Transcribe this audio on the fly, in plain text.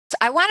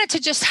I wanted to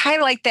just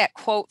highlight that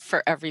quote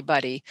for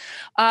everybody.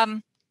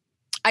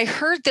 I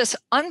heard this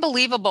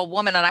unbelievable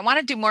woman, and I want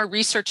to do more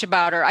research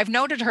about her. I've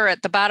noted her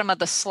at the bottom of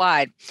the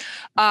slide.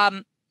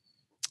 And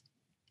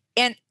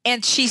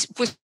she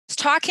was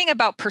talking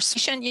about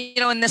persuasion,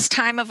 in this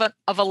time of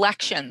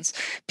elections.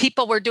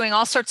 People were doing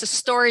all sorts of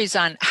stories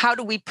on how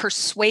do we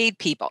persuade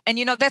people. And,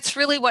 that's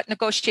really what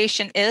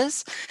negotiation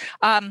is.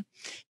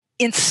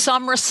 In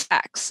some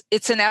respects,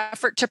 it's an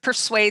effort to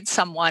persuade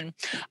someone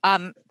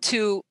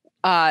to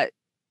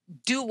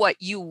do what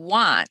you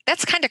want.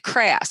 That's kind of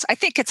crass. I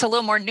think it's a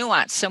little more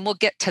nuanced, and we'll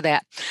get to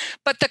that.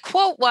 But the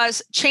quote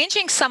was,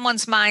 changing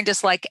someone's mind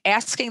is like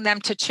asking them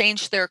to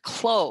change their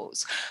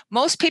clothes.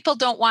 Most people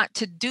don't want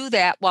to do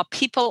that while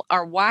people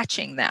are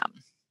watching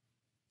them.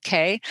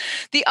 Okay.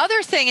 The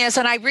other thing is,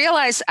 and I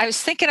realized I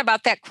was thinking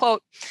about that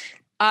quote.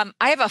 I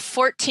have a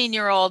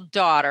 14-year-old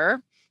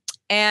daughter,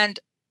 and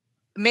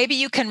maybe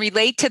you can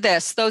relate to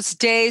this. Those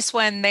days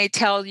when they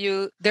tell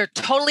you they're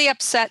totally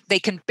upset, they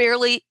can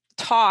barely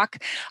talk,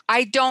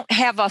 I don't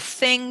have a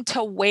thing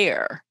to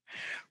wear,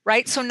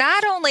 right? So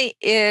not only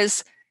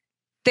is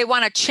they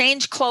want to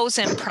change clothes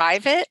in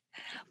private,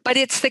 but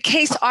it's the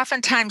case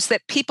oftentimes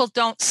that people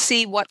don't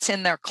see what's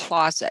in their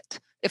closet.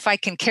 If I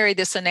can carry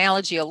this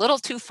analogy a little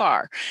too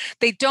far,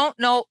 they don't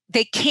know,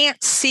 they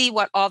can't see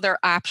what all their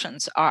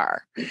options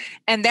are.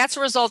 And that's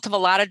a result of a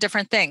lot of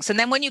different things. And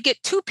then when you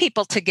get two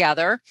people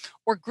together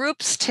or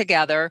groups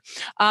together,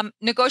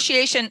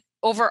 negotiation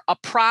over a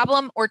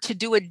problem or to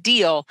do a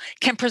deal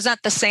can present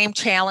the same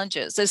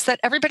challenges. Is that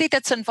everybody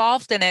that's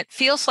involved in it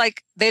feels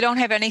like they don't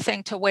have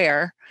anything to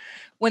wear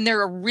when there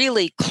are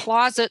really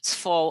closets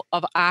full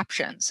of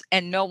options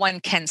and no one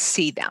can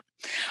see them.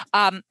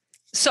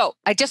 So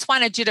I just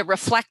wanted you to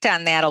reflect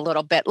on that a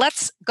little bit.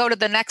 Let's go to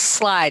the next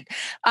slide.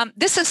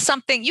 This is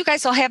something, you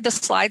guys will have the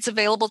slides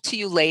available to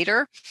you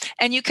later,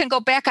 and you can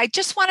go back. I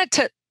just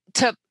wanted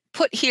to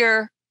put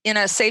here in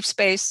a safe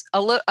space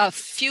a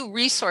few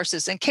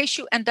resources in case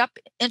you end up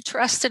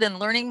interested in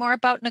learning more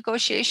about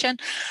negotiation.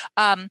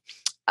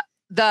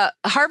 The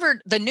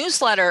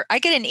newsletter, I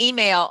get an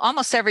email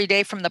almost every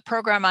day from the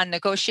program on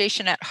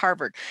negotiation at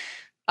Harvard.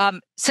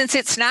 Since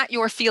it's not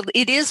your field,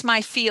 it is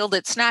my field,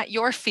 it's not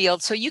your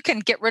field, so you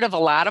can get rid of a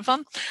lot of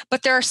them,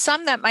 but there are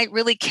some that might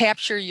really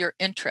capture your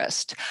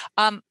interest.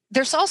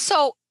 There's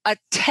also a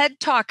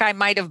TED Talk I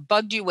might have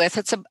bugged you with.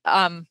 It's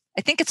I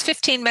think it's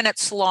 15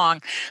 minutes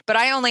long, but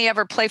I only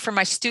ever play for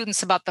my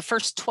students about the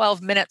first 12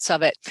 minutes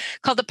of it,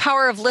 called The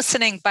Power of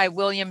Listening by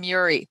William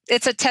Ury.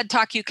 It's a TED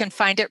Talk. You can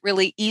find it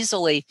really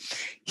easily.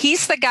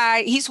 He's the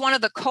guy, he's one of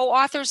the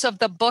co-authors of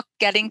the book,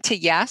 Getting to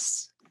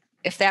Yes,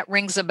 if that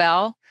rings a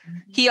bell.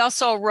 He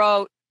also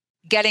wrote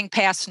Getting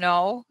Past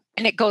No,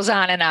 and it goes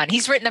on and on.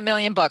 He's written a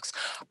million books.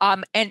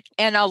 And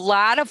a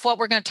lot of what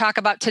we're going to talk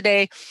about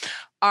today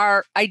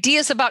are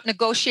ideas about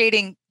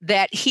negotiating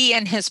that he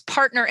and his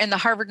partner in the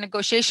Harvard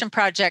Negotiation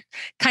Project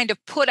kind of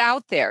put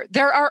out there.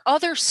 There are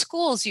other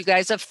schools, you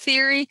guys, of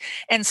theory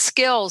and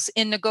skills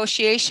in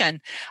negotiation.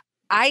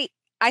 I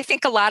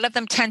think a lot of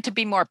them tend to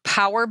be more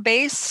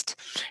power-based,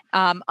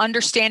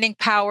 understanding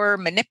power,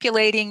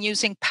 manipulating,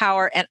 using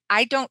power, and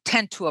I don't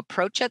tend to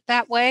approach it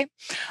that way.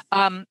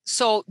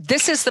 So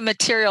this is the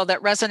material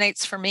that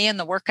resonates for me in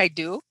the work I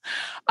do.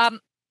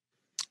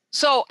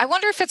 So I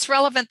wonder if it's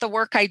relevant, the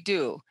work I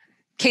do.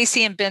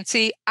 Casey and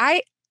Bincy,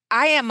 I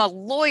am a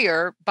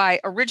lawyer by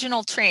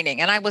original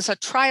training, and I was a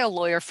trial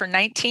lawyer for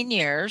 19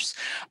 years,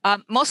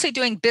 mostly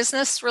doing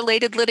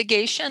business-related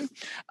litigation,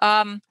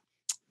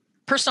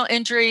 personal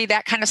injury,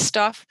 that kind of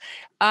stuff.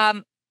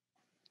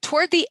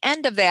 Toward the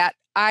end of that,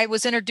 I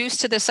was introduced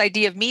to this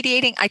idea of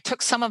mediating. I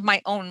took some of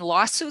my own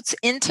lawsuits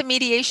into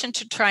mediation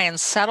to try and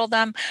settle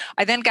them.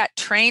 I then got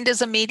trained as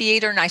a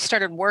mediator and I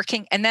started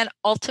working. And then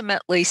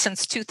ultimately,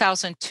 since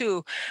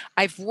 2002,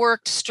 I've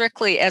worked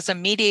strictly as a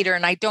mediator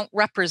and I don't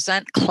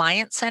represent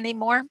clients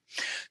anymore.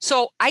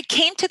 So I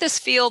came to this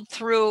field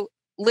through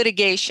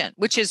litigation,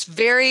 which is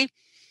very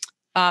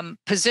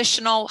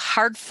positional,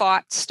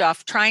 hard-fought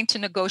stuff, trying to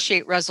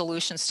negotiate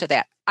resolutions to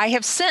that. I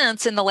have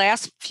since, in the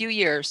last few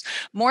years,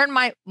 more of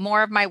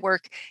my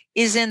work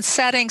is in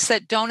settings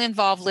that don't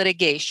involve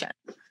litigation.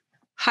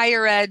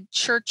 Higher ed,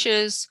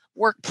 churches,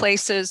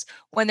 workplaces,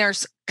 when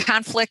there's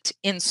conflict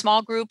in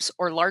small groups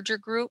or larger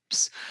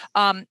groups,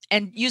 and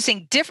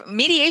using different,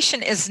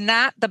 mediation is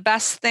not the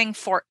best thing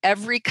for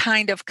every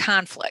kind of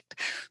conflict.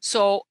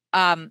 So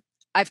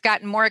I've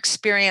gotten more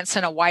experience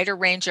in a wider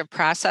range of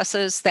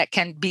processes that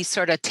can be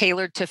sort of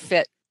tailored to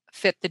fit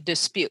the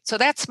dispute. So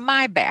that's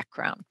my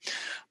background.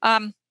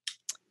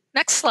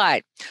 Next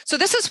slide. So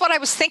this is what I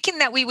was thinking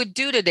that we would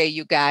do today,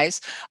 you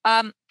guys.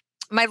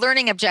 My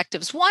learning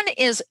objectives. One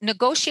is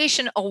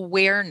negotiation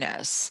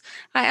awareness.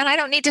 And I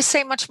don't need to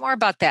say much more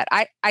about that.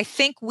 I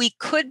think we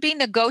could be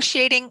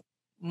negotiating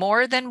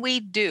more than we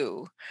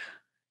do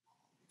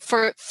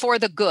for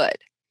the good.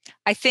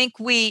 I think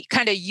we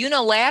kind of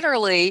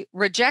unilaterally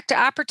reject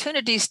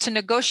opportunities to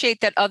negotiate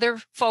that other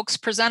folks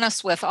present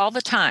us with all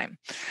the time.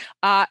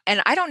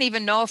 And I don't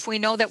even know if we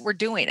know that we're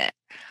doing it.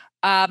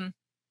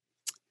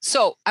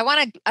 So I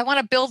want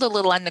to build a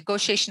little on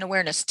negotiation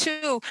awareness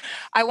too.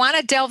 I want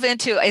to delve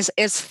into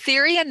as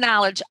theory and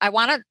knowledge. I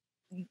want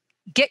to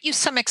get you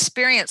some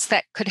experience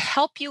that could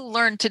help you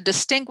learn to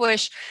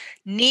distinguish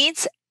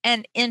needs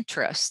and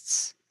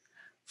interests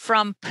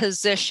from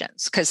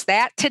positions, because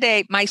that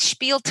today, my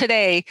spiel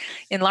today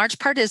in large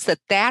part is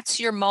that's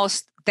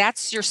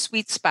your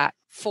sweet spot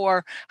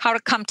for how to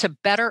come to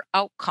better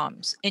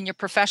outcomes in your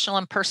professional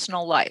and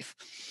personal life.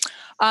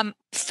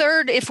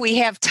 Third, if we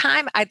have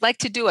time, I'd like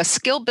to do a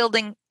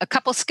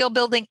couple skill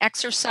building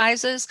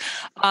exercises.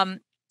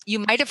 You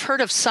might have heard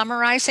of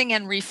summarizing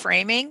and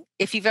reframing.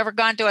 If you've ever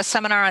gone to a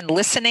seminar on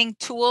listening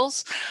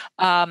tools,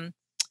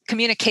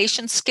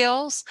 communication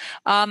skills,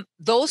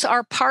 those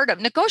are part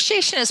of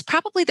negotiation. Is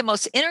probably the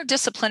most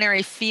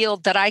interdisciplinary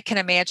field that I can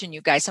imagine,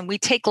 you guys. And we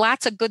take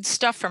lots of good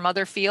stuff from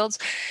other fields.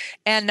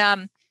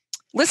 And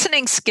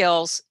listening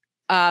skills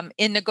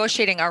in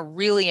negotiating are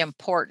really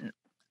important.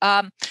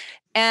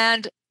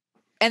 And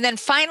then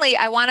finally,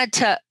 I wanted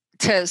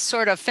to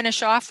sort of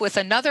finish off with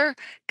another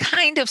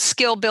kind of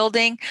skill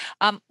building,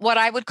 what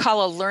I would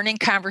call a learning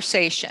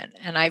conversation.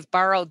 And I've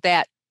borrowed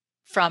that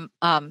from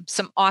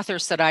some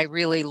authors that I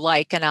really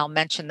like, and I'll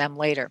mention them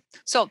later.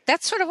 So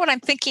that's sort of what I'm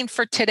thinking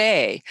for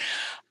today.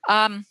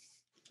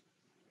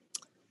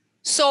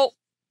 So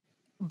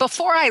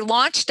before I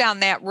launch down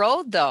that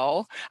road,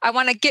 though, I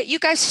want to get you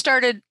guys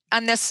started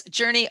on this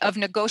journey of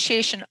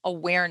negotiation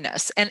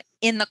awareness. And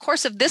in the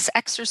course of this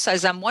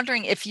exercise, I'm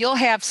wondering if you'll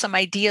have some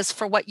ideas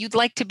for what you'd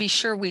like to be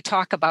sure we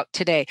talk about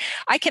today.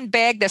 I can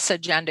bag this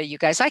agenda, you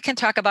guys. I can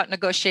talk about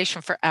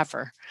negotiation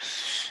forever.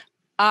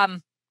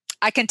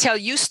 I can tell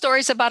you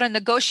stories about a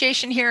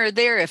negotiation here or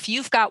there. If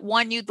you've got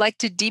one you'd like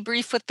to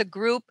debrief with the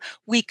group,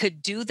 we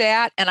could do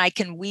that, and I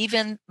can weave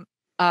in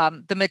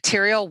the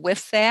material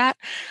with that.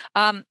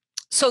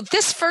 So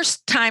this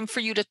first time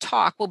for you to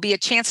talk will be a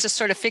chance to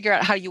sort of figure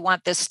out how you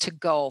want this to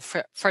go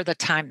for the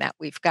time that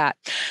we've got.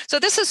 So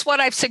this is what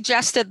I've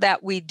suggested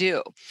that we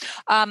do.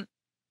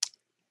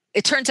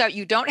 It turns out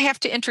you don't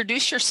have to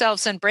introduce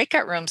yourselves in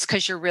breakout rooms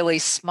because you're really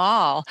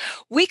small.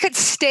 We could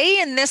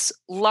stay in this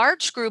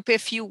large group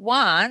if you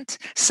want.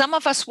 Some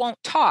of us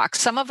won't talk.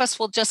 Some of us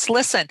will just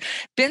listen.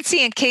 Bincy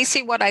and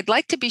Casey, what I'd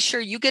like to be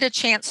sure you get a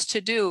chance to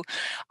do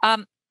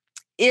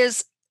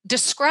is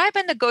describe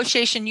a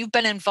negotiation you've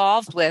been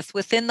involved with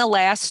within the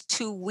last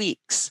 2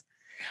 weeks.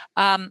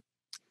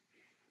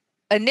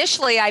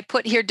 Initially, I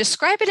put here,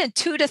 describe it in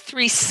 2 to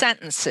 3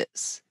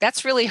 sentences.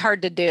 That's really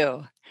hard to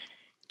do.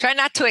 Try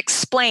not to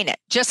explain it.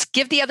 Just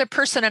give the other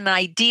person an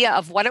idea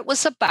of what it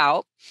was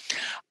about.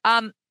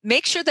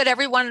 Make sure that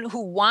everyone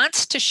who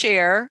wants to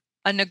share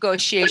a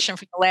negotiation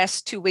for the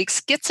last 2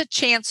 weeks gets a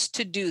chance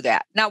to do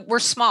that. Now, we're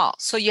small,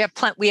 so we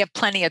have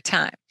plenty of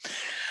time.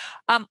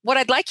 What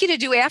I'd like you to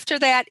do after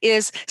that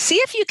is see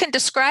if you can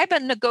describe a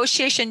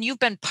negotiation you've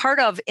been part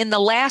of in the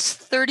last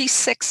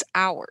 36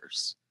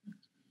 hours.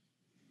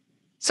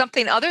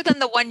 Something other than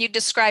the one you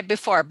described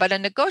before, but a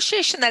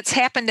negotiation that's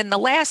happened in the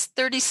last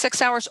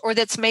 36 hours or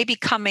that's maybe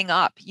coming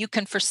up, you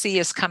can foresee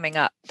is coming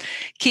up.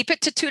 Keep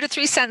it to 2 to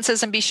 3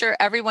 sentences and be sure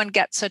everyone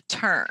gets a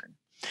turn.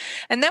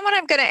 And then what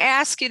I'm going to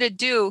ask you to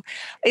do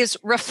is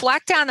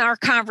reflect on our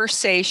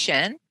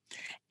conversation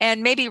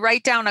and maybe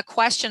write down a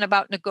question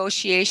about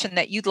negotiation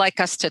that you'd like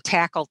us to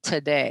tackle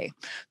today.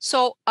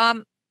 So,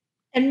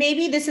 and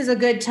maybe this is a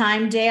good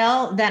time,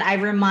 Dale, that I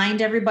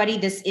remind everybody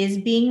this is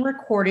being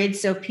recorded.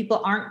 So if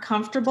people aren't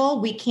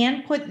comfortable, we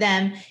can put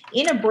them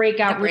in a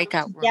breakout room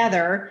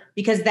together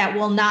because that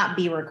will not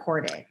be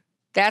recorded.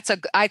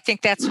 I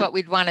think that's what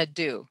we'd want to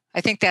do.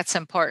 I think that's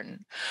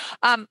important.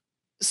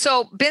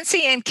 So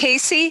Bincy and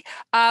Casey,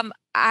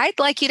 I'd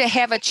like you to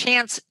have a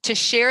chance to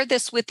share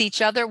this with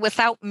each other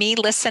without me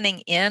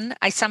listening in.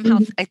 I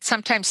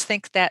sometimes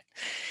think that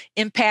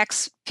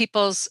impacts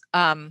people's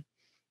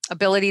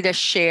ability to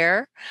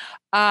share.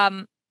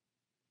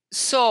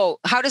 So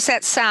how does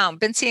that sound?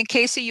 Bincy and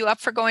Casey, you up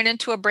for going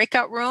into a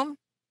breakout room?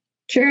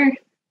 Sure.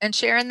 And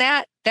sharing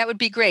that? That would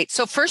be great.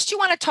 So first you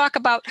want to talk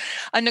about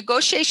a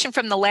negotiation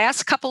from the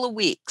last couple of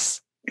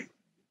weeks.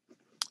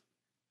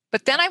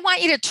 But then I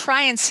want you to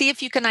try and see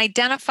if you can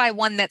identify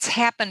one that's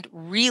happened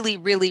really,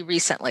 really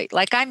recently.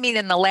 Like I mean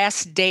in the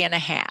last day and a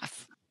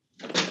half.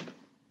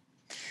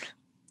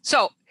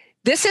 So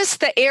this is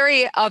the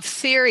area of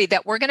theory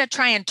that we're going to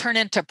try and turn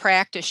into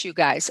practice, you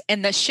guys.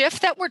 And the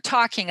shift that we're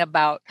talking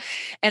about,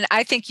 and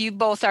I think you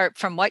both are,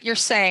 from what you're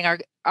saying,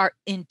 are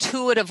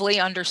intuitively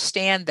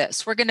understand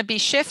this. We're going to be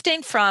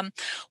shifting from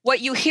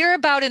what you hear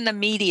about in the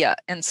media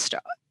and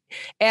stuff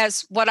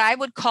as what I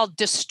would call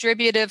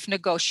distributive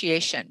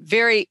negotiation,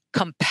 very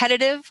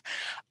competitive.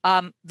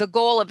 The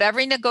goal of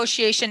every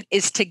negotiation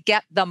is to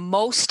get the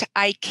most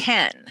I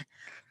can.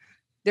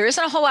 There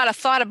isn't a whole lot of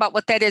thought about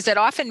what that is. It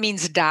often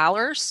means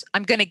dollars.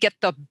 I'm going to get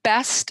the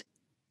best.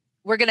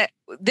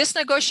 This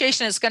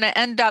negotiation is going to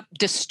end up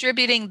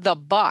distributing the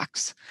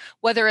bucks,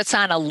 whether it's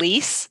on a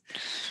lease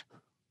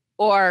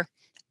or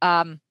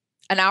a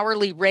an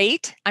hourly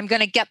rate, I'm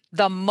going to get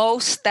the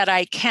most that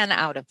I can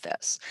out of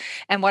this.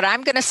 And what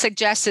I'm going to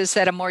suggest is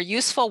that a more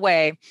useful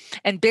way,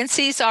 and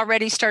Bincy's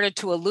already started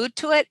to allude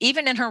to it,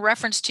 even in her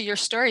reference to your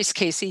stories,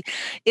 Casey,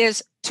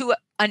 is to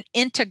an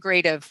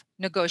integrative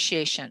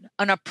negotiation,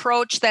 an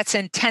approach that's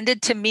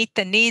intended to meet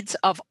the needs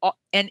of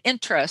and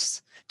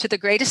interests to the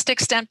greatest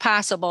extent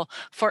possible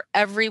for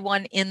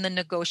everyone in the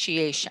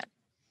negotiation.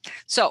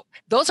 So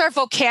those are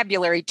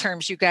vocabulary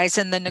terms, you guys,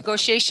 in the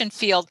negotiation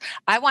field.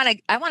 I want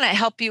to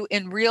help you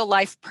in real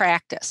life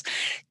practice.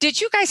 Did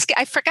you guys,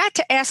 I forgot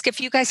to ask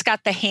if you guys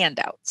got the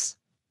handouts.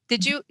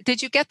 Did you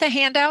get the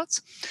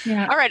handouts?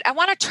 Yeah. All right. I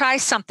want to try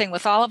something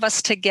with all of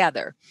us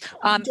together.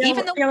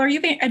 Dale, are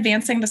you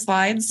advancing the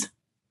slides?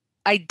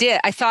 I did.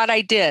 I thought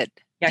I did.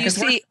 Yeah, because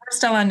we're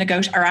still on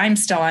I'm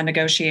still on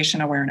negotiation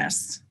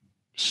awareness.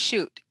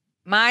 Shoot.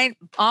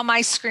 All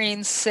my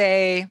screens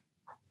say,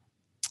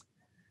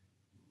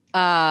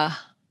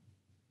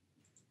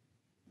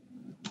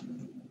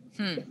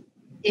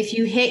 If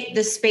you hit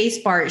the space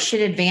bar, it should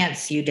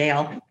advance you,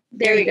 Dale.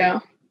 There you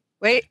go.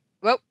 Wait,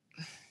 whoa.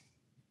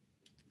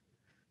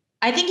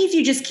 I think if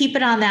you just keep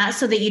it on that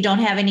so that you don't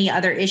have any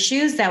other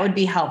issues, that would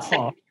be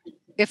helpful.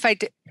 If I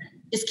did.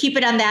 Just keep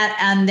it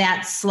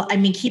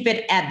keep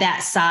it at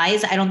that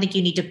size. I don't think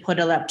you need to put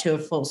it up to a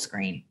full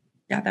screen.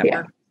 Yeah, that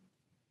works.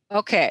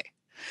 Okay.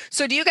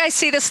 So do you guys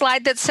see the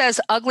slide that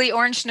says ugly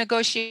orange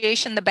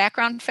negotiation, the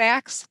background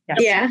facts? Yes.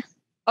 Yeah.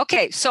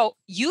 Okay. So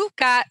you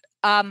got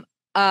a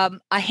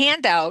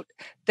handout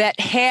that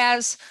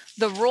has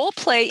the role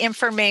play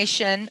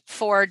information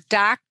for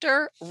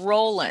Dr.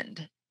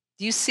 Rowland.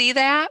 Do you see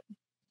that?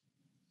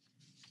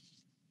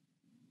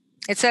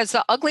 It says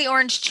the Ugly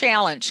Orange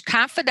Challenge,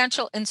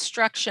 confidential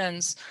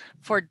instructions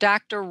for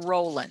Dr.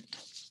 Rowland.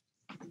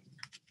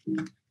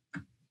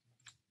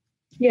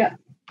 Yeah.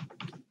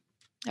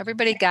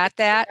 Everybody got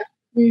that?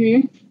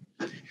 Mm-hmm.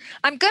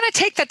 I'm going to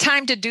take the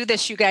time to do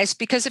this, you guys,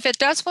 because if it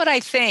does what I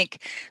think,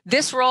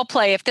 this role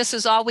play, if this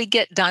is all we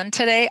get done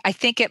today, I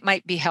think it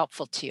might be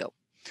helpful to you.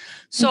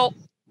 So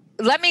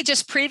let me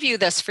just preview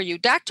this for you.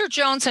 Dr.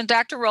 Jones and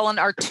Dr. Rowland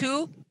are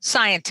two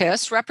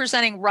scientists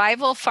representing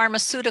rival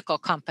pharmaceutical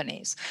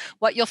companies.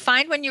 What you'll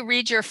find when you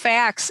read your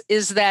facts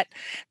is that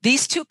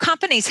these two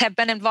companies have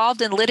been involved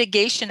in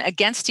litigation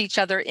against each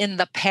other in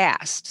the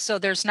past. So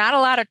there's not a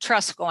lot of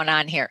trust going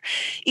on here.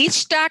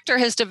 Each doctor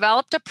has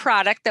developed a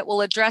product that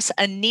will address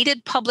a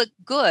needed public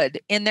good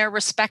in their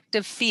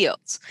respective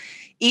fields.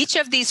 Each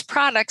of these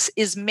products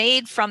is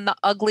made from the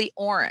ugly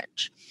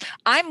orange.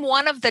 I'm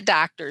one of the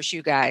doctors,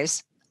 you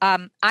guys.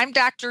 I'm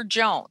Dr.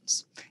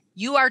 Jones.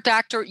 You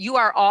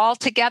are all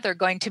together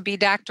going to be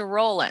Dr.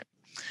 Rowland.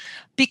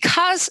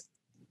 Because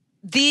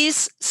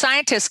these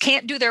scientists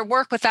can't do their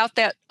work without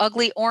that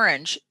ugly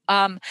orange,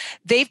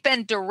 they've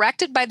been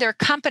directed by their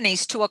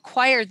companies to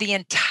acquire the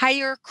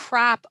entire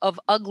crop of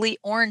ugly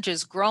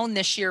oranges grown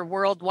this year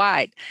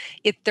worldwide.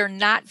 They're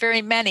not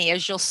very many,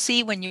 as you'll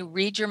see when you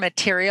read your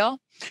material.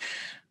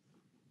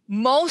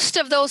 Most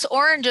of those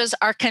oranges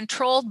are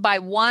controlled by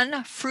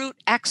one fruit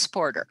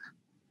exporter.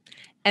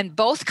 And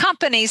both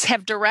companies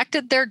have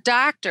directed their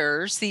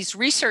doctors, these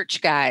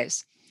research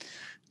guys,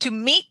 to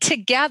meet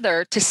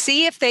together to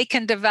see if they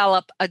can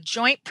develop a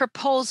joint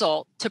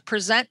proposal to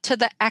present to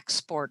the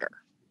exporter.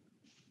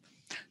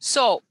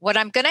 So what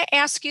I'm going to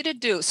ask you to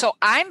do, so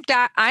I'm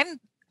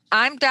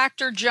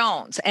Dr.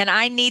 Jones and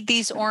I need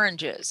these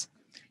oranges.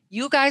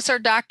 You guys are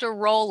Dr.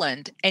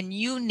 Rowland and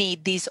you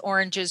need these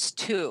oranges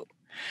too.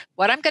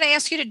 What I'm going to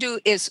ask you to do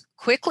is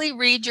quickly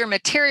read your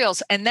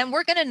materials, and then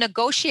we're going to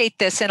negotiate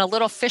this in a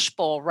little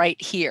fishbowl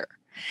right here.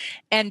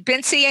 And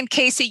Bincy and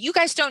Casey, you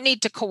guys don't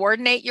need to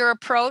coordinate your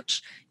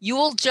approach. You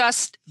will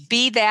just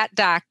be that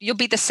doc. You'll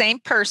be the same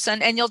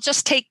person, and you'll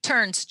just take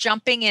turns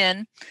jumping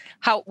in,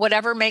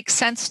 whatever makes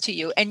sense to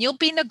you. And you'll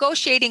be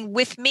negotiating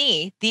with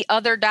me, the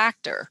other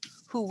doctor,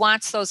 who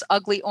wants those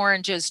ugly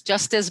oranges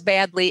just as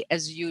badly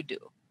as you do.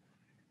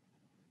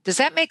 Does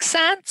that make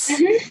sense?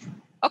 Mm-hmm.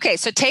 Okay,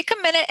 so take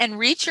a minute and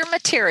read your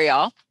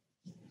material.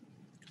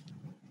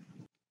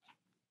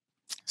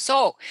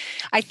 So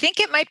I think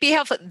it might be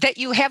helpful that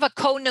you have a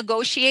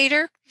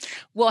co-negotiator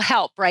will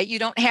help, right? You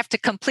don't have to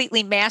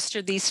completely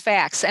master these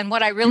facts. And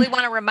what I really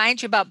want to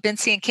remind you about,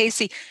 Bincy and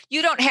Casey,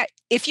 you don't have,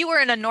 if you were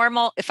in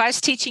if I was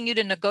teaching you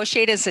to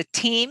negotiate as a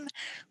team,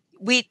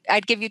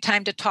 I'd give you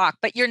time to talk,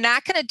 but you're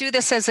not going to do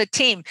this as a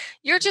team.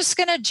 You're just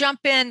going to jump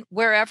in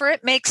wherever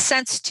it makes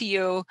sense to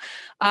you.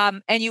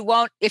 And you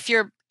won't, if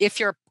your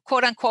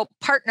quote unquote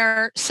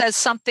partner says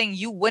something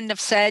you wouldn't have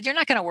said, you're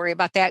not going to worry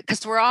about that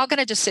because we're all going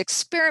to just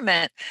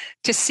experiment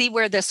to see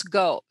where this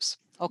goes.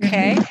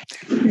 Okay.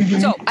 Mm-hmm.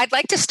 So I'd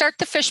like to start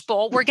the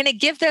fishbowl. We're going to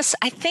give this,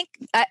 I think,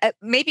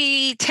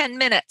 maybe 10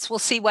 minutes. We'll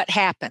see what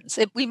happens.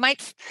 We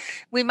might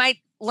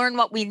learn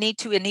what we need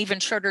to in even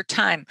shorter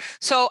time.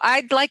 So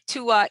I'd like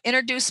to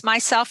introduce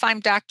myself. I'm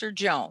Dr.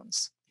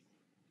 Jones.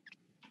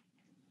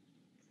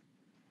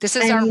 This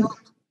is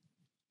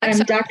I'm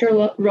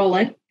Dr.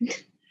 Rowland.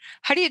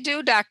 How do you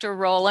do, Dr.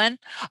 Rowland?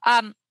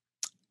 I'm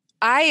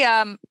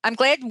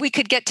glad we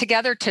could get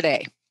together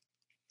today.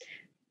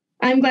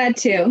 I'm glad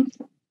to.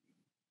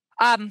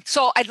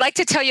 So I'd like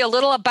to tell you a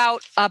little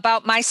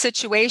about my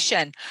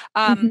situation.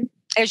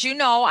 As you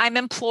know, I'm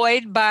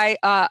employed by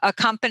a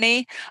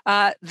company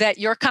that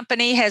your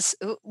company has.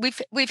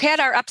 We've had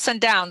our ups and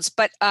downs,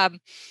 but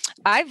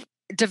I've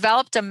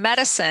developed a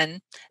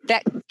medicine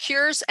that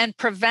cures and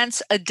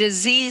prevents a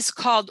disease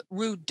called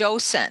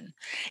rudossin.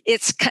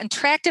 It's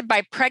contracted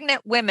by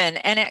pregnant women,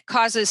 and it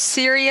causes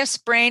serious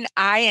brain,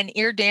 eye, and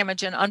ear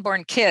damage in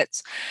unborn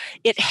kids.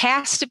 It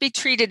has to be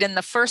treated in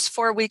the first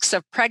 4 weeks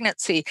of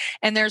pregnancy,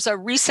 and there's a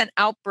recent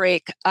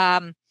outbreak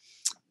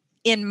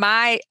in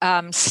my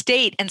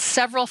state, and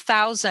several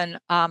thousand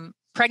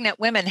pregnant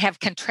women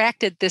have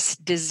contracted this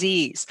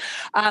disease.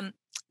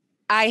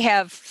 I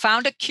have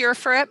found a cure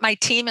for it. My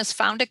team has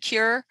found a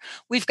cure.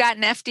 We've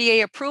gotten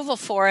FDA approval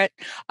for it.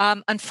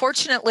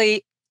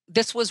 Unfortunately,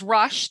 this was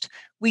rushed.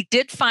 We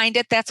did find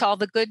it. That's all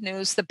the good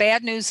news. The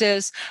bad news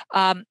is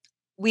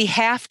we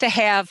have to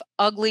have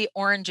ugly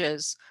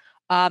oranges,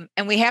 and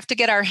we have to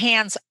get our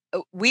hands.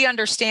 We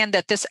understand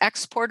that this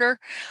exporter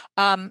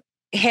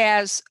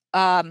has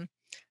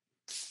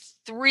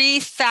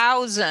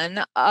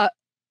 3,000.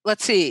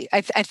 Let's see.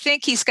 I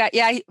think he's got.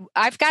 Yeah,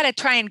 I've got to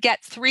try and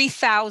get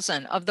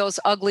 3,000 of those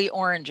ugly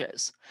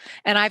oranges,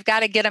 and I've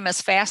got to get them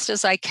as fast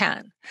as I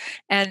can.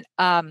 And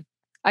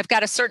I've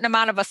got a certain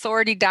amount of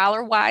authority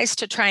dollar-wise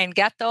to try and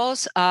get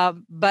those,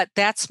 but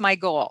that's my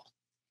goal.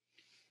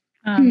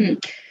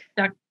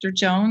 Dr.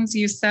 Jones,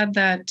 you said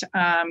that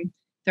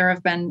there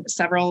have been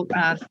several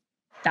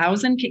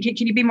thousand. Can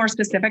you be more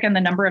specific on the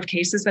number of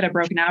cases that have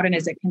broken out, and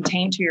is it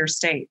contained to your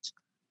state?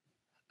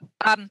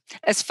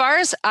 As far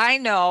as I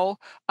know,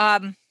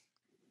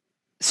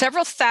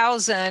 several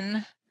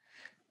thousand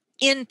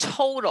in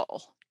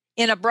total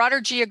in a broader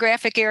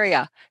geographic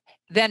area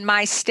than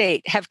my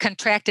state have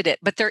contracted it.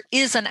 But there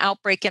is an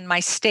outbreak in my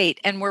state,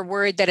 and we're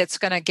worried that it's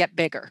going to get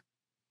bigger.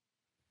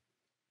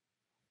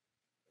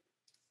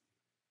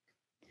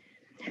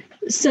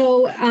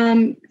 So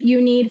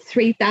you need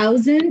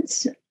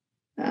 3,000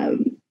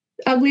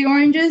 ugly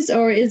oranges,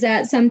 or is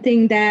that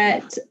something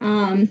that...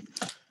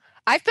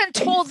 I've been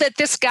told that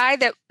this guy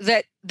that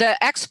the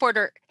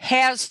exporter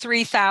has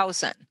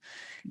 3,000.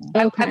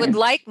 Okay. I would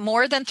like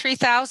more than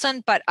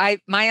 3,000, but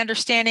my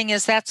understanding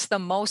is that's the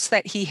most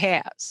that he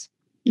has.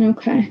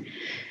 Okay.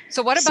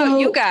 So what about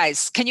you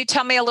guys? Can you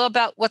tell me a little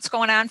about what's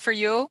going on for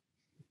you?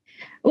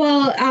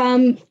 Well,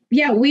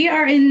 yeah, we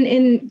are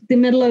in the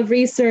middle of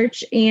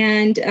research,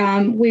 and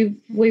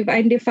we've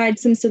identified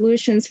some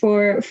solutions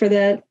for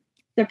the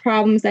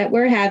problems that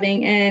we're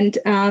having, and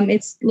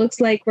it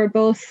looks like we're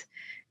both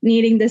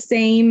needing the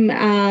same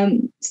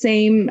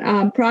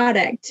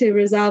product to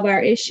resolve our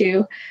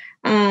issue.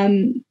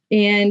 And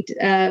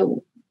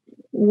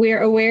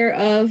we're aware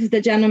of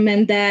the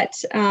gentleman that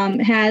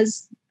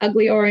has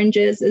ugly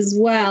oranges as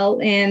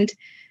well. And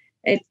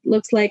it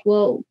looks like,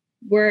 well,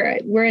 we're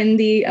in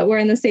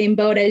the same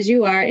boat as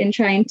you are in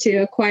trying to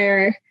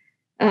acquire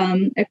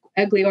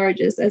ugly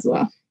oranges as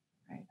well.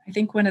 I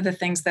think one of the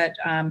things that,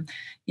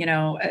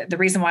 the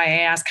reason why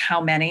I ask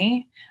how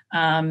many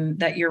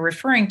that you're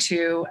referring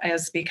to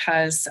is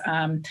because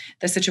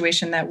the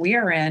situation that we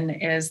are in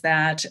is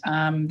that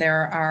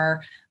there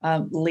are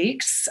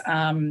leaks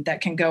that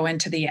can go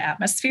into the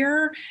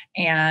atmosphere,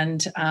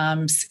 and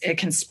it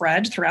can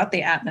spread throughout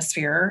the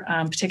atmosphere,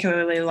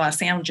 particularly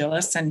Los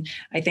Angeles. And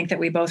I think that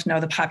we both know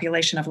the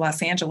population of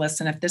Los Angeles.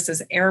 And if this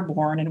is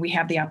airborne and we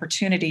have the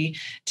opportunity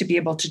to be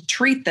able to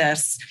treat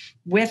this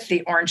with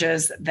the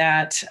oranges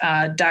that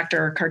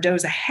Dr.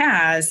 Cardoza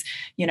has,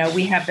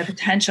 we have the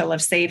potential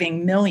of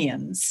saving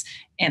millions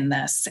in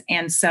this.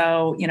 And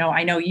so,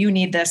 I know you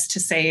need this to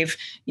save,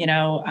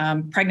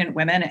 pregnant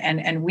women,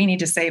 and we need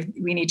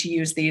to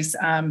use these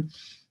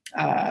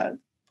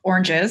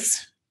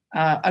oranges,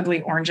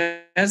 ugly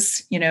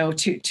oranges,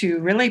 to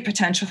really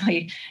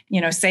potentially,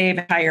 save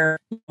entire,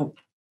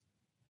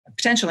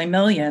 potentially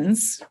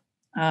millions.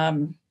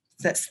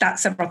 That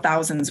several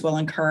thousands will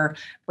incur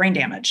brain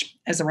damage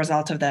as a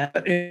result of that.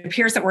 But it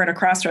appears that we're at a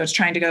crossroads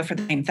trying to go for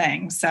the same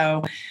thing.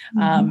 So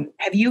have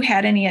you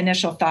had any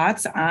initial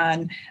thoughts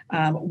on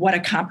what a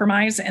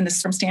compromise in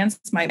this circumstance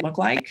might look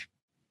like?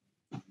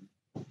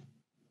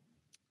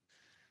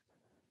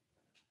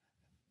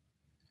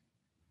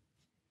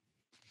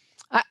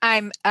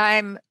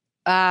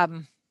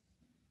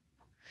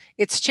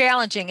 It's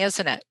challenging,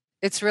 isn't it?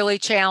 It's really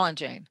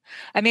challenging.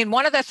 I mean,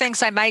 one of the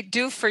things I might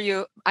do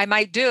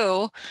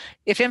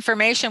if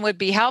information would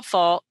be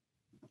helpful,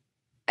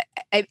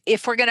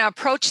 if we're going to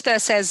approach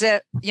this as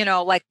it,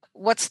 like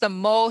what's the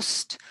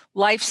most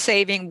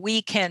life-saving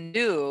we can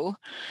do,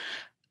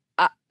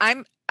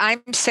 I'm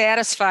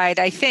satisfied,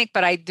 I think,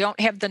 but I don't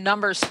have the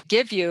numbers to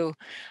give you,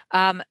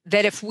 that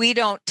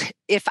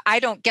if I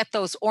don't get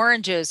those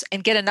oranges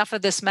and get enough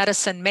of this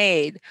medicine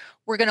made,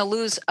 we're going to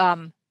lose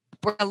a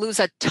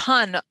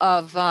ton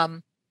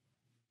of,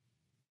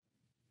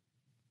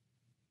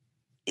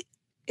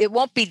 it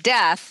won't be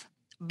death,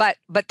 but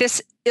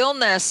this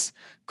illness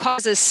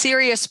causes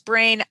serious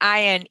brain, eye,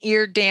 and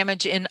ear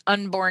damage in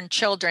unborn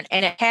children.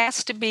 And it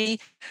has to be,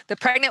 the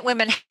pregnant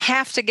women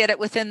have to get it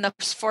within the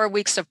first 4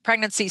 weeks of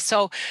pregnancy.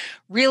 So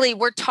really,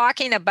 we're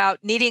talking about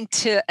needing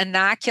to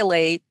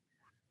inoculate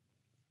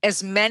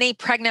as many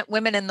pregnant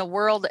women in the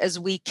world as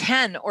we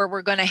can, or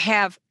we're going to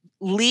have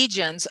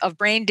legions of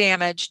brain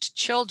damaged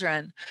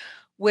children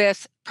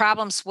with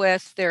problems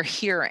with their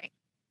hearing.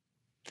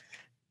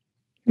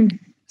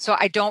 So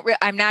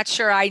I'm not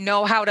sure I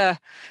know how to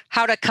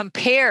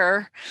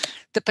compare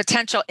the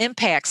potential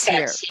impacts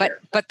here,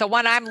 but the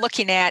one I'm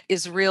looking at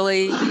is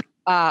really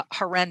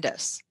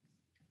horrendous.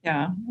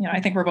 Yeah,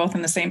 I think we're both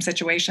in the same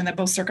situation, that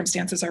both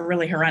circumstances are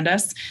really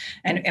horrendous,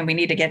 and we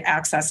need to get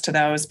access to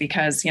those,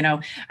 because,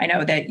 I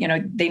know that,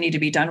 they need to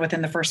be done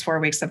within the first 4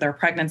 weeks of their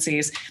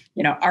pregnancies.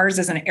 Ours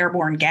is an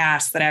airborne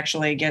gas that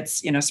actually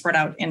gets, spread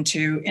out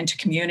into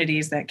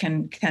communities that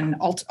can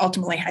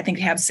ultimately, I think,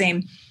 have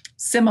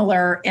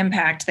similar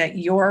impact that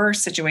your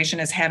situation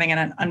is having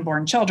on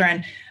unborn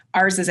children.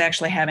 Ours is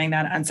actually having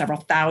that on several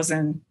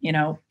thousand,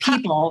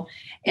 people.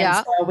 And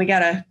so we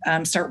got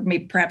to start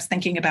maybe perhaps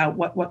thinking about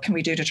what can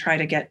we do to try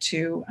to get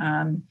to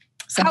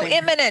something.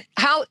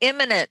 How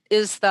imminent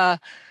is the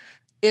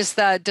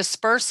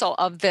dispersal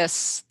of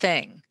this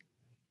thing?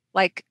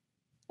 Like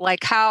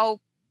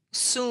how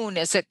soon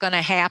is it going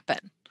to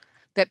happen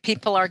that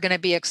people are going to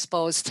be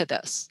exposed to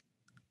this?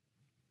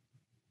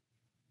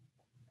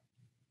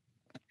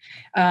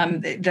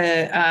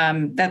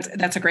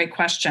 That's a great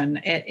question.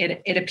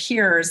 It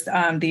appears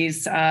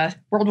these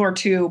World War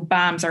II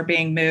bombs are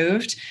being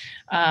moved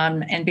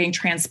and being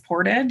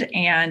transported,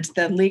 and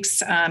the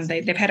leaks,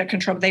 they've had it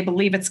controlled. They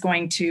believe it's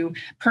going to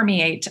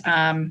permeate.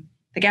 The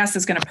gas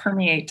is going to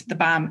permeate the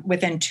bomb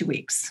within 2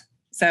 weeks.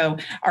 So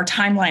our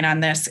timeline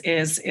on this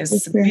is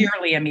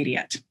severely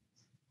immediate.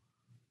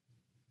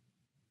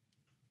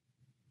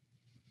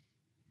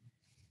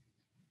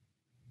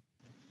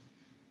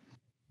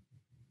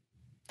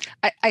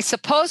 I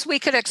suppose we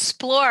could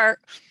explore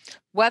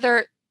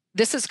whether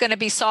this is going to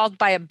be solved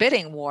by a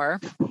bidding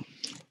war,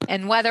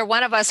 and whether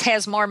one of us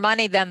has more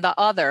money than the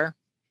other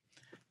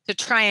to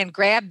try and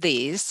grab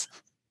these.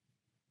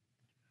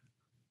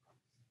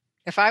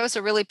 If I was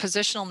a really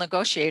positional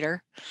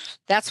negotiator,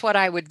 that's what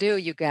I would do,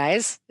 you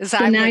guys. But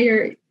let me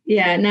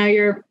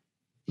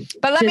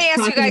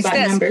ask you guys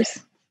this. Numbers.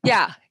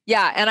 Yeah.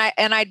 And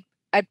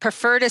I'd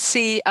prefer to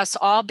see us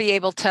all be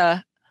able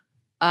to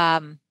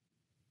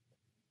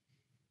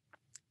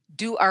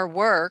do our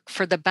work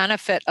for the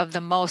benefit of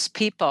the most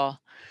people.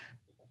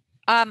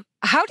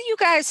 How do you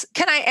guys,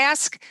 can I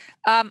ask,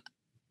 how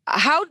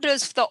do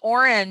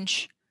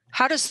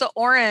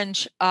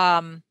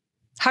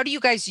you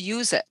guys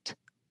use it?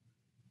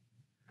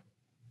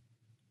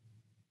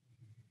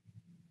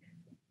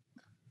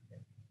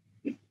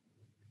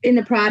 In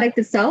the product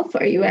itself?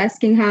 Are you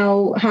asking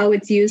how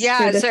it's used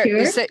for the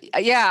cure?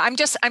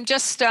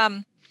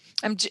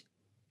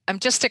 I'm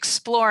just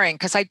exploring,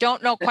 because I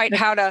don't know quite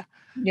how to.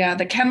 Yeah,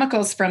 the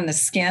chemicals from the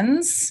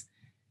skins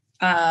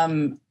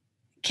can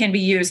be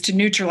used to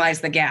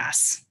neutralize the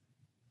gas.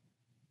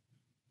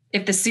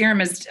 If the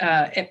serum is,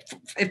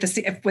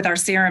 if with our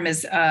serum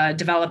is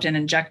developed and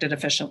injected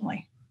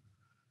efficiently.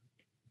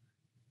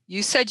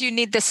 You said you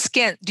need the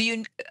skin. Do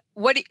you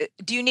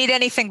need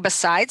anything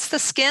besides the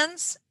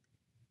skins,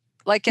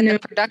 like in the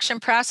production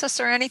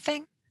process or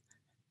anything?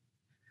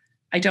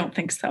 I don't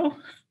think so.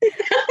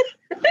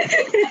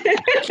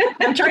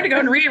 I'm trying to go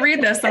and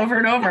reread this over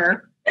and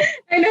over.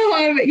 I know,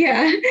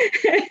 yeah.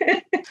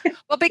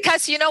 Well,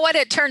 because you know what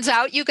it turns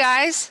out, you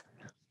guys?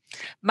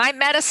 My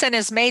medicine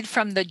is made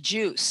from the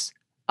juice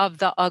of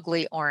the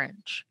ugly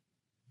orange.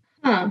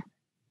 Huh.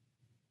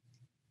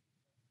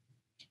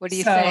 What do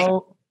you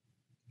think?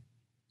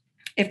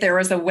 If there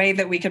was a way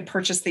that we could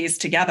purchase these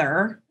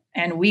together,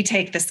 and we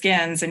take the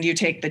skins and you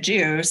take the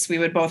juice, we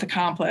would both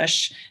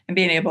accomplish in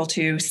being able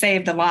to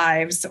save the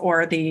lives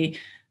or the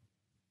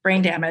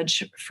brain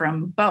damage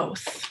from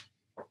both.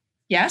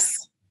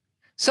 Yes?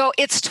 So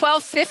it's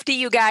 12:50,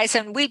 you guys,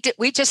 and we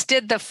just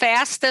did the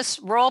fastest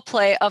role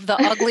play of the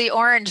ugly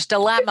orange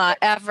dilemma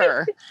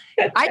ever.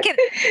 I can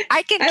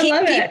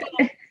keep people.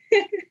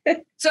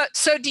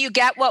 So do you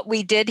get what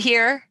we did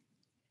here?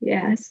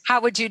 Yes. How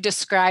would you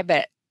describe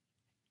it?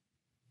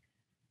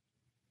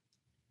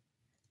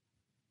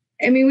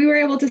 I mean, we were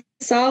able to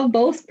solve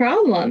both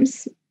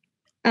problems.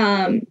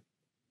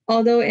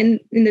 Although in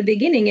the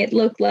beginning, it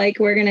looked like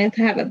we're going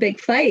to have a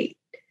big fight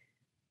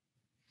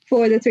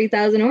for the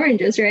 3,000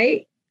 oranges,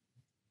 right?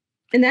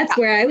 And that's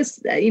where I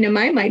was,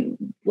 my mind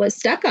was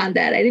stuck on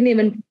that. I didn't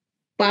even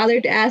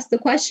bother to ask the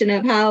question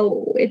of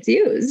how it's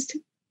used.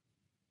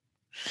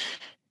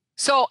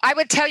 So I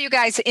would tell you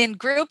guys, in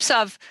groups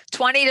of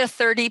 20 to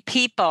 30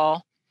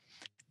 people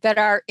that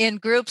are in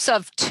groups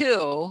of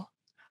 2,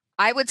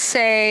 I would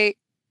say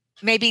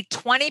maybe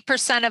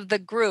 20% of the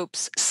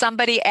groups,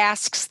 somebody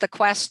asks the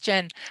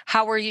question,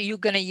 how are you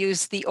going to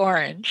use the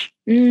orange?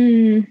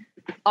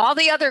 All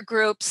the other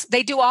groups,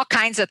 they do all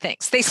kinds of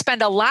things. They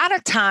spend a lot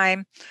of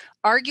time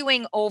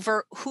arguing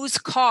over whose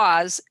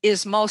cause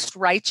is most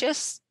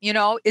righteous,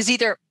 is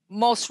either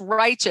most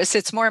righteous.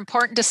 It's more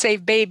important to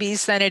save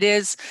babies than it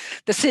is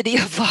the city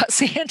of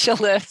Los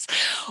Angeles,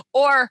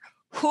 or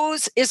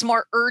whose is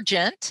more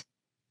urgent.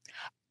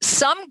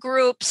 Some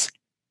groups,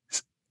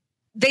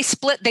 they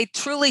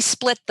truly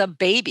split the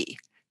baby.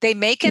 They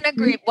make an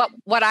agreement,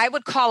 what I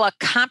would call a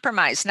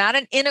compromise, not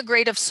an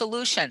integrative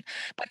solution,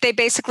 but they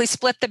basically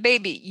split the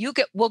baby.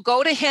 We'll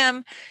go to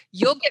him,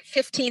 you'll get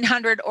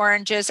 1,500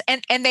 oranges,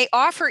 and they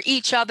offer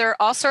each other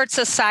all sorts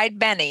of side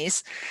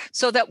bennies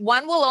so that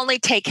one will only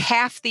take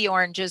half the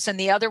oranges and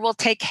the other will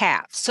take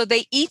half. So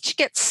they each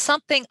get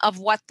something of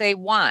what they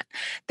want.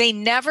 They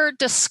never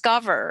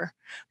discover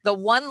the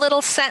one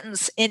little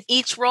sentence in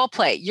each role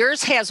play.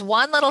 Yours has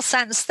one little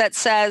sentence that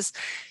says,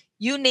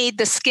 you need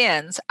the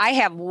skins. I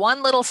have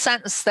one little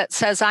sentence that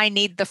says I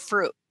need the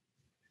fruit.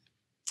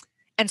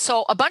 And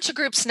so a bunch of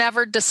groups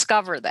never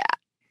discover that.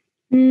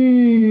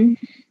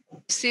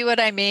 See what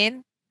I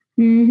mean?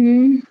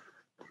 Mm-hmm.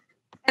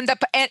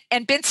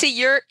 And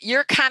Bincy,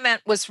 your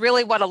comment was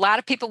really what a lot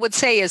of people would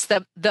say is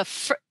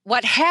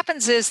what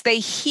happens is they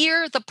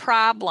hear the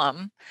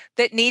problem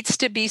that needs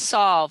to be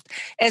solved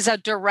as a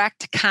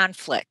direct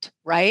conflict,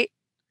 right?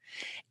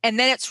 And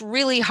then it's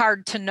really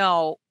hard to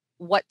know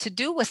what to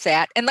do with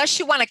that unless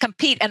you want to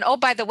compete. And oh,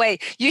 by the way,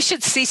 you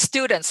should see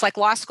students like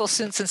law school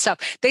students and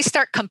stuff. They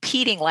start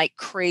competing like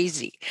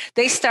crazy.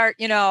 They start,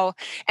 and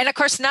of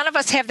course, none of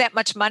us have that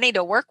much money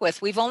to work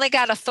with. We've only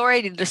got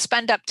authority to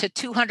spend up to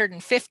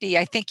 250.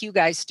 I think you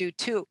guys do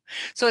too.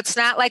 So it's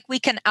not like we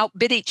can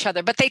outbid each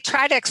other, but they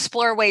try to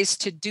explore ways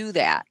to do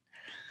that.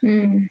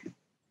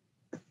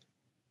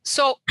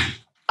 So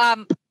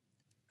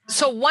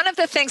one of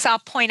the things I'll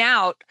point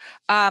out,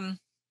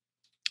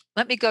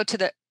 let me go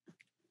to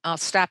I'll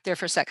stop there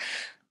for a sec.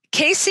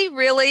 Casey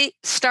really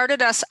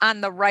started us on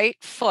the right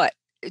foot.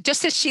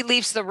 Just as she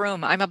leaves the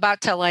room, I'm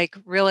about to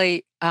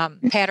really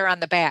pat her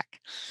on the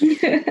back.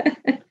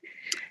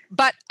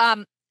 But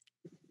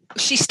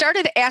she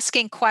started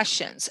asking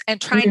questions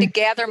and trying to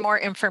gather more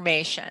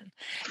information.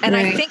 And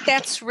I think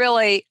that's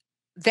really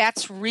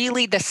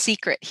the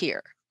secret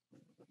here.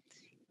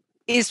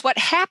 Is what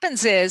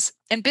happens is,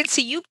 and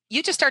Bincy,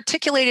 you just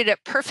articulated it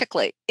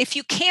perfectly. If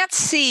you can't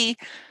see,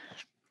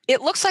 it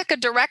looks like a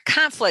direct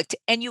conflict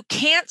and you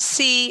can't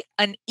see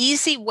an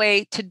easy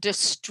way to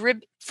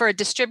for a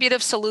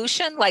distributive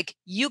solution, like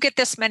you get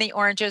this many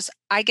oranges,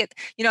 I get,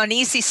 an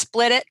easy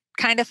split it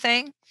kind of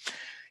thing.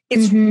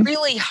 It's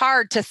really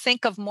hard to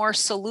think of more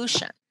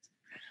solutions,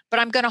 but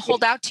I'm going to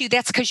hold out to you.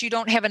 That's because you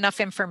don't have enough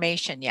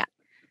information yet.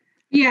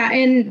 Yeah.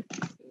 And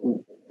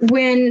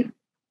when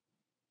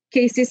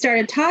Casey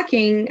started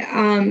talking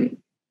and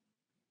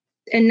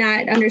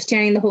not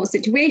understanding the whole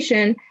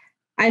situation,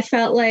 I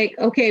felt like,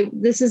 okay,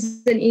 this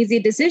is an easy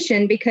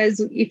decision because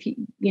if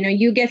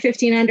you get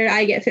 1,500,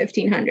 I get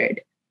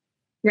 1,500,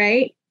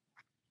 right?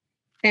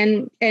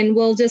 And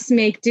we'll just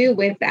make do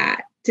with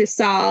that to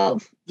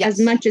solve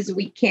as much as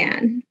we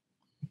can.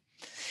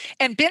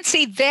 And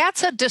Bincy,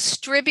 that's a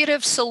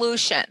distributive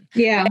solution.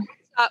 Yeah.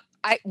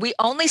 We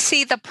only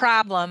see the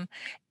problem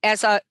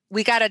as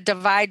we got to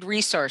divide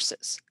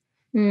resources.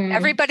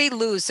 Everybody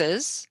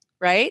loses,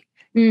 right?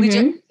 We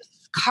just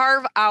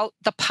carve out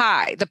the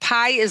pie. The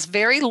pie is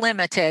very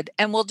limited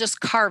and we'll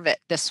just carve it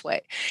this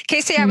way.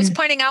 Casey, I was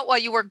pointing out while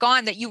you were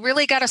gone that you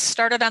really got to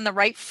start it on the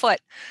right foot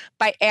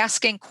by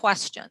asking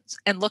questions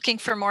and looking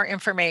for more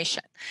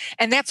information.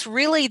 And that's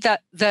really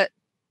the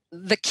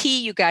key,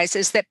 you guys,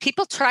 is that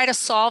people try to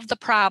solve the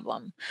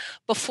problem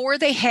before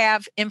they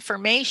have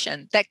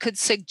information that could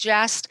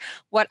suggest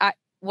what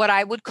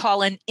I would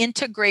call an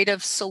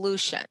integrative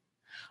solution,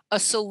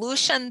 a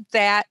solution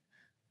that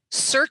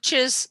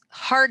searches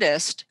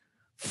hardest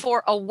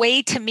for a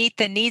way to meet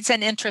the needs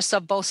and interests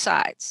of both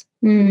sides.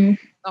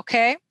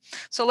 Okay,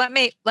 so let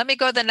me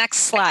go to the next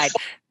slide.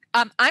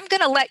 I'm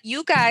going to let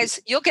you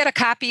guys, you'll get a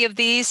copy of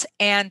these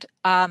and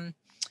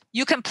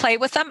you can play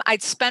with them.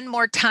 I'd spend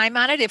more time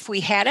on it if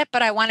we had it,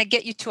 but I want to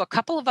get you to a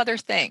couple of other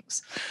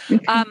things.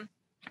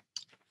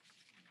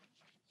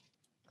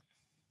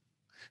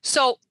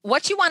 So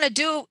what you want to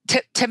do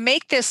to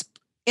make this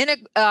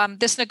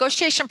this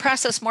negotiation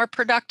process more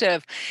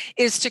productive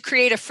is to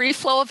create a free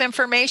flow of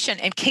information,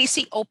 and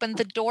Casey opened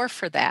the door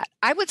for that.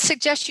 I would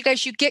suggest you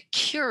guys, you get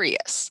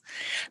curious.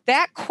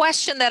 That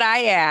question that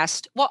I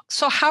asked, well,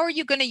 so how are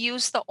you going to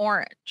use the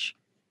orange?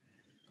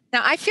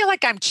 Now, I feel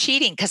like I'm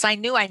cheating because I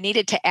knew I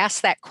needed to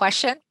ask that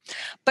question,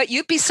 but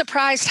you'd be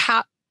surprised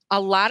how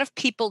a lot of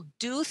people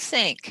do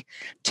think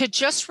to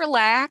just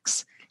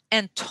relax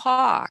and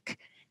talk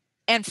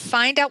and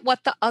find out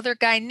what the other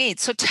guy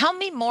needs. So tell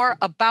me more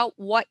about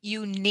what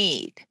you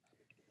need.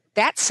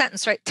 That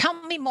sentence, right? Tell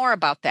me more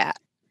about that.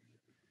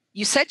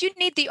 You said you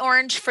need the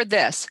orange for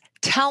this.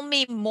 Tell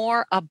me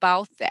more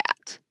about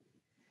that.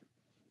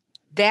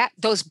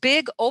 Those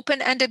big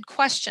open-ended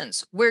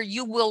questions where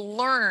you will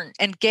learn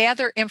and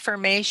gather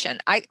information.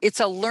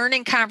 It's a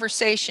learning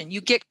conversation.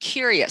 You get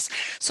curious.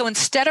 So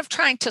instead of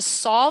trying to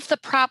solve the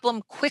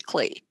problem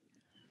quickly,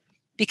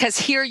 because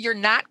here you're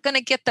not going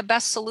to get the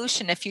best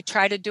solution if you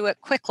try to do it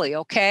quickly,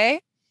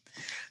 okay?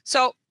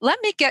 So let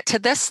me get to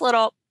this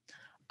little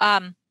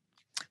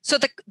So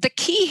the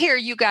key here,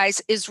 you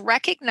guys, is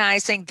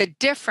recognizing the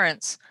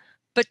difference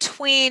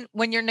between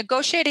when you're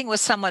negotiating with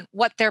someone,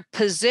 what their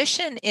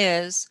position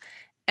is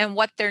and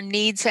what their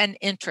needs and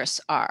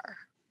interests are.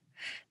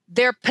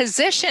 Their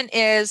position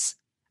is,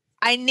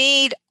 I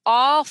need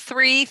all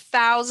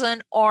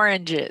 3,000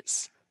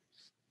 oranges.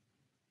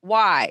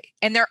 Why?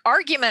 And their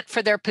argument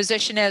for their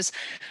position is,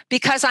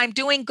 because I'm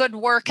doing good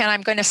work and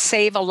I'm going to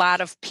save a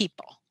lot of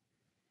people,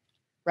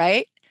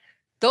 right?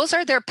 Those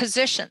are their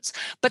positions.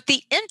 But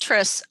the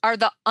interests are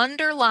the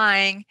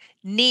underlying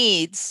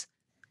needs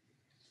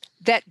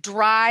that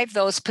drive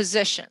those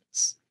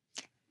positions.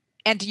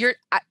 And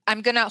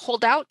I'm going to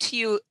hold out to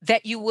you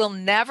that you will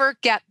never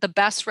get the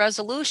best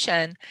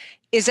resolution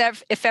is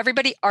if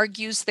everybody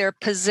argues their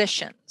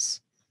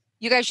positions.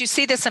 You guys, you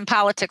see this in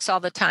politics all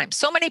the time.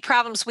 So many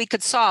problems we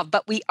could solve,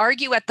 but we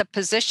argue at the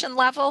position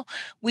level.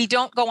 We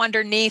don't go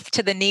underneath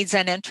to the needs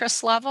and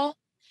interests level.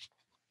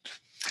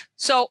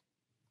 So,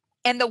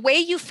 and the way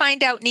you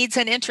find out needs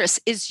and interests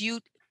is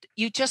you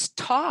just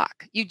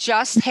talk. You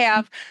just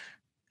have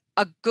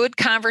a good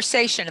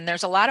conversation. And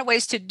there's a lot of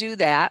ways to do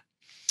that.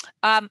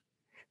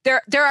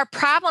 There are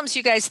problems,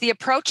 you guys. The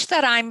approach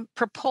that I'm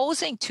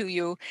proposing to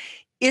you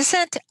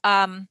isn't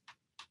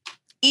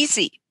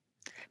easy,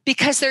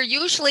 because there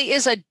usually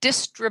is a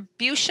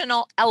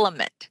distributional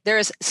element. There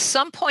is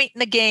some point in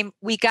the game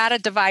we got to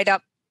divide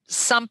up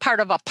some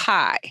part of a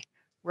pie,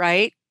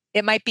 right?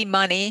 It might be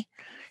money,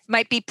 it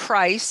might be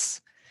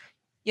price.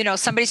 You know,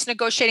 somebody's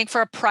negotiating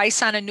for a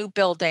price on a new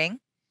building,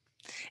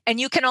 and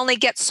you can only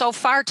get so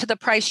far to the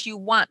price you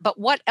want. But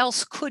what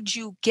else could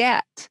you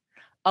get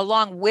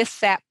along with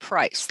that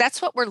price? That's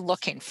what we're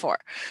looking for.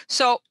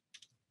 So,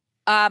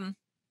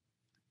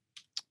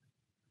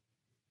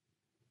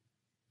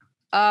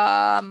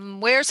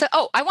 where's it?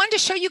 Oh, I wanted to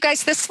show you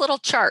guys this little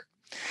chart.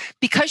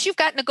 Because you've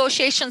got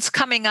negotiations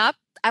coming up,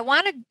 I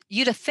wanted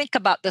you to think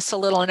about this a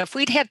little. And if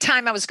we'd had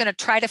time, I was going to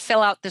try to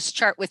fill out this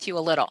chart with you a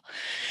little.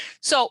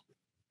 So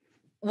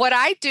what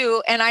I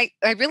do, and I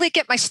really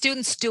get my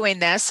students doing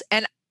this,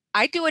 and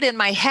I do it in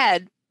my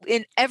head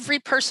in every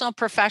personal,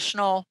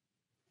 professional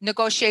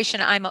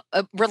negotiation,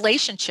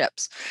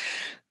 relationships.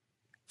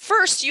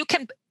 First, you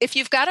can, if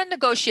you've got a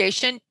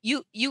negotiation,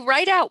 you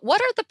write out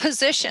what are the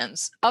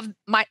positions of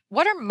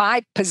what are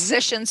my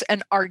positions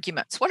and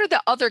arguments? What are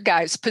the other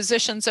guys'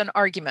 positions and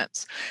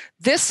arguments?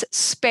 This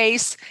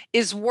space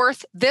is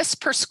worth this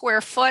per square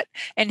foot,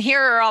 and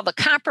here are all the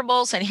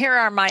comparables, and here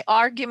are my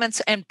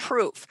arguments and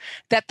proof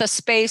that the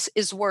space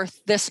is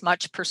worth this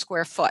much per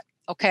square foot,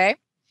 okay?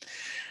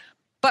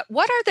 But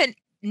what are the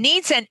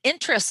needs and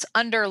interests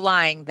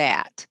underlying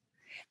that?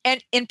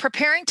 And in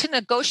preparing to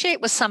negotiate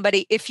with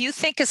somebody, if you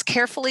think as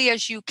carefully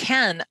as you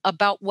can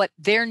about what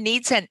their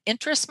needs and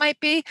interests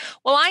might be,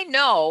 well, I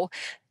know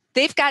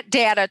they've got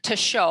data to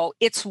show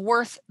it's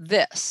worth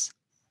this.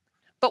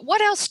 But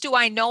what else do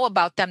I know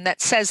about them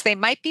that says they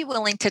might be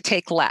willing to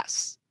take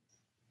less?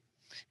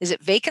 Is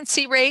it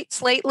vacancy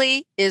rates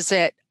lately? Is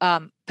it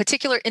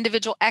particular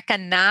individual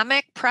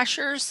economic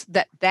pressures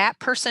that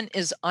person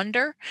is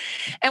under?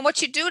 And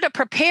what you do to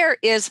prepare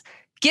is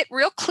get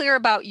real clear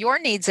about your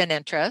needs and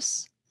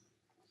interests.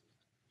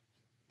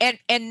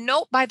 And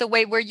note, by the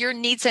way, where your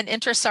needs and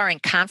interests are in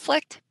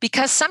conflict,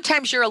 because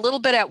sometimes you're a little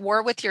bit at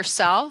war with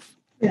yourself.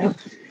 Yeah.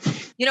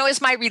 You know, is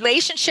my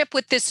relationship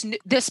with this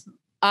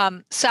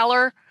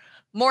seller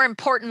more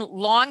important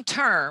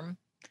long-term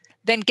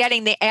than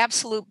getting the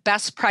absolute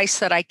best price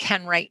that I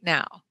can right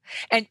now?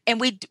 And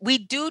we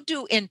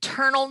do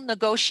internal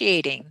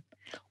negotiating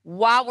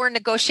while we're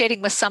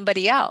negotiating with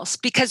somebody else,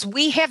 because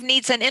we have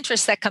needs and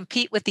interests that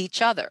compete with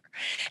each other.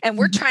 And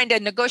we're trying to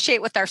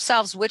negotiate with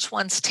ourselves which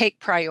ones take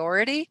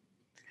priority.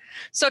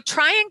 So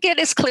try and get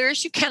as clear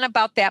as you can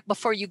about that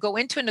before you go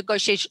into a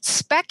negotiation.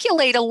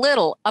 Speculate a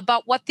little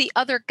about what the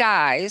other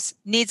guy's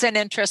needs and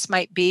interests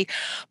might be,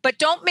 but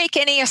don't make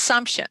any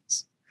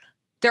assumptions.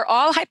 They're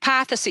all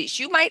hypotheses.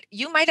 You might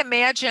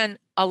imagine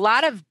a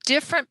lot of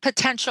different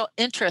potential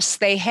interests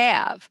they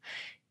have,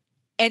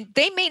 and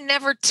they may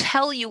never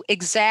tell you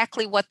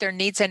exactly what their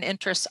needs and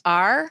interests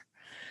are.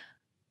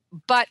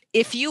 But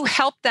if you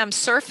help them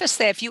surface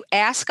that, if you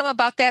ask them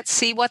about that,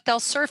 see what they'll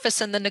surface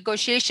in the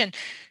negotiation,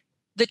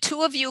 the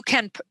two of you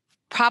can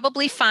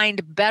probably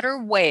find better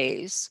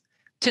ways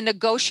to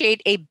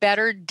negotiate a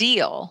better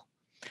deal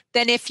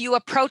than if you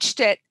approached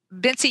it.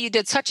 Bincy, you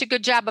did such a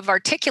good job of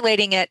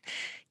articulating it.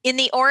 In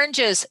the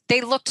oranges,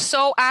 they looked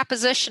so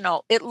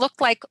oppositional. It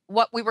looked like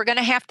what we were going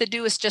to have to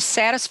do is just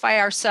satisfy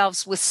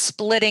ourselves with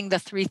splitting the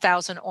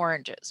 3,000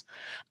 oranges.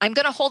 I'm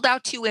going to hold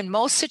out to you, in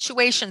most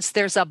situations,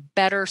 there's a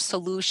better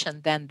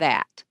solution than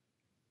that.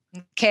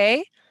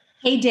 Okay?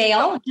 Hey,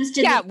 Dale.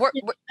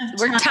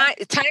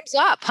 Time's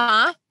up,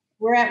 huh?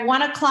 We're at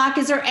 1:00.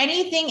 Is there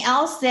anything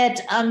else that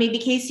maybe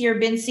Casey or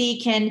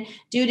Bincy can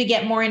do to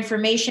get more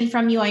information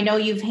from you? I know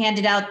you've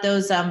handed out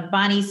those,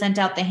 Bonnie sent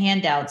out the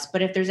handouts,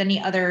 but if there's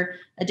any other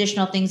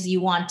additional things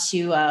you want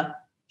to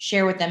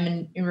share with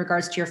them in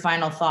regards to your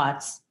final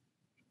thoughts.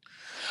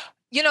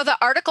 The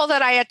article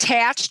that I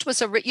attached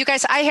was you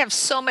guys, I have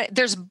so many,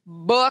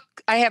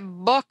 I have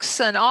books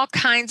and all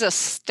kinds of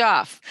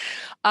stuff.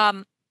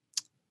 I'm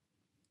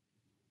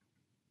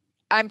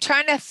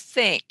trying to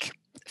think.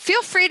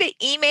 Feel free to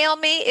email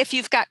me if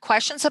you've got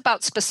questions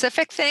about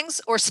specific things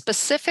or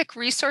specific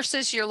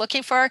resources you're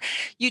looking for.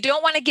 You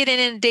don't want to get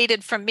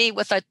inundated from me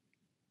with a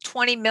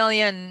 20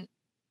 million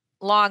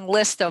long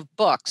list of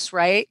books,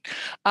 right?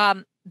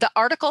 The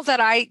article that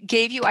I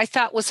gave you, I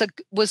thought was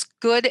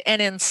good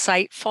and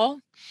insightful.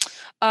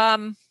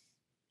 Do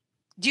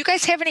you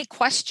guys have any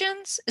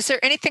questions? Is there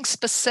anything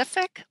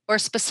specific or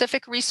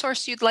specific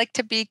resource you'd like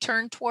to be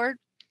turned toward?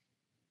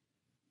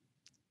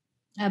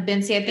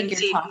 Bincy, I think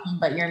you're talking,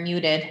 but you're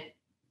muted.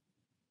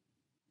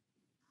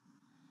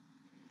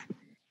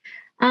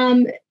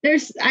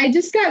 I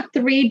just got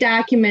 3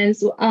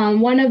 documents.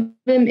 One of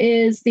them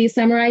is the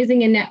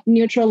summarizing in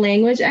neutral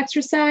language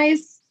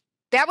exercise.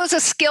 That was a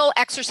skill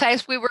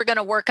exercise we were going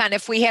to work on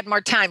if we had more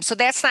time. So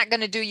that's not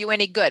going to do you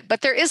any good. But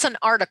there is an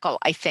article,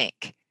 I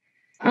think.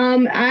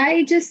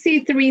 I just see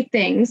 3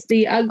 things.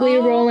 The ugly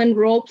role and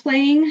role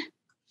playing,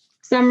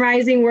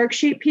 summarizing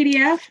worksheet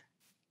PDF.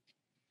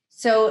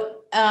 So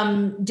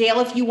Dale,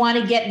 if you want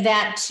to get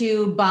that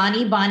to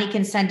Bonnie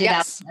can send it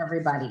out to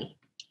everybody.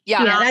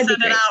 Yeah, I'll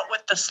send it out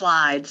with the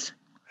slides.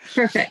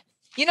 Perfect.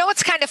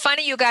 It's kind of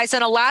funny, you guys,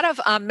 in a lot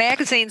of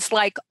magazines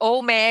like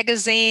O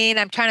Magazine,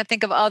 I'm trying to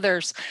think of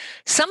others,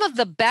 some of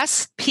the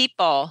best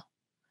people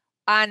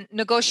on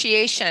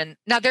negotiation.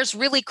 Now, there's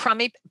really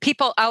crummy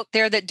people out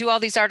there that do all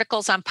these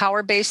articles on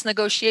power-based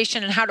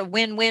negotiation and how to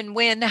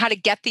win, how to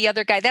get the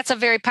other guy. That's a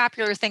very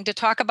popular thing to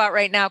talk about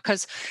right now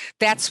because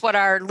that's what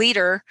our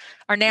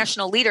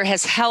national leader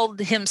has held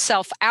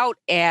himself out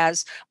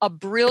as, a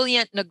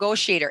brilliant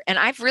negotiator. And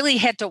I've really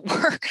had to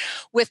work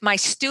with my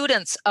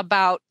students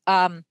about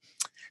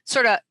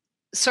sort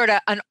of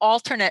an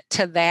alternate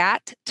to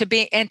that, to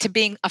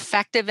being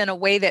effective in a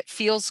way that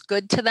feels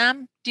good to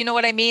them. Do you know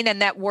what I mean?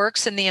 And that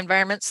works in the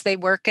environments they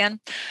work in.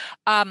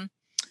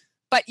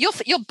 But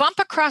you'll bump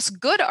across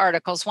good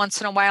articles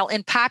once in a while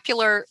in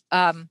popular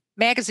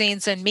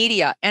magazines and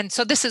media. And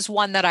so this is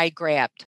one that I grabbed.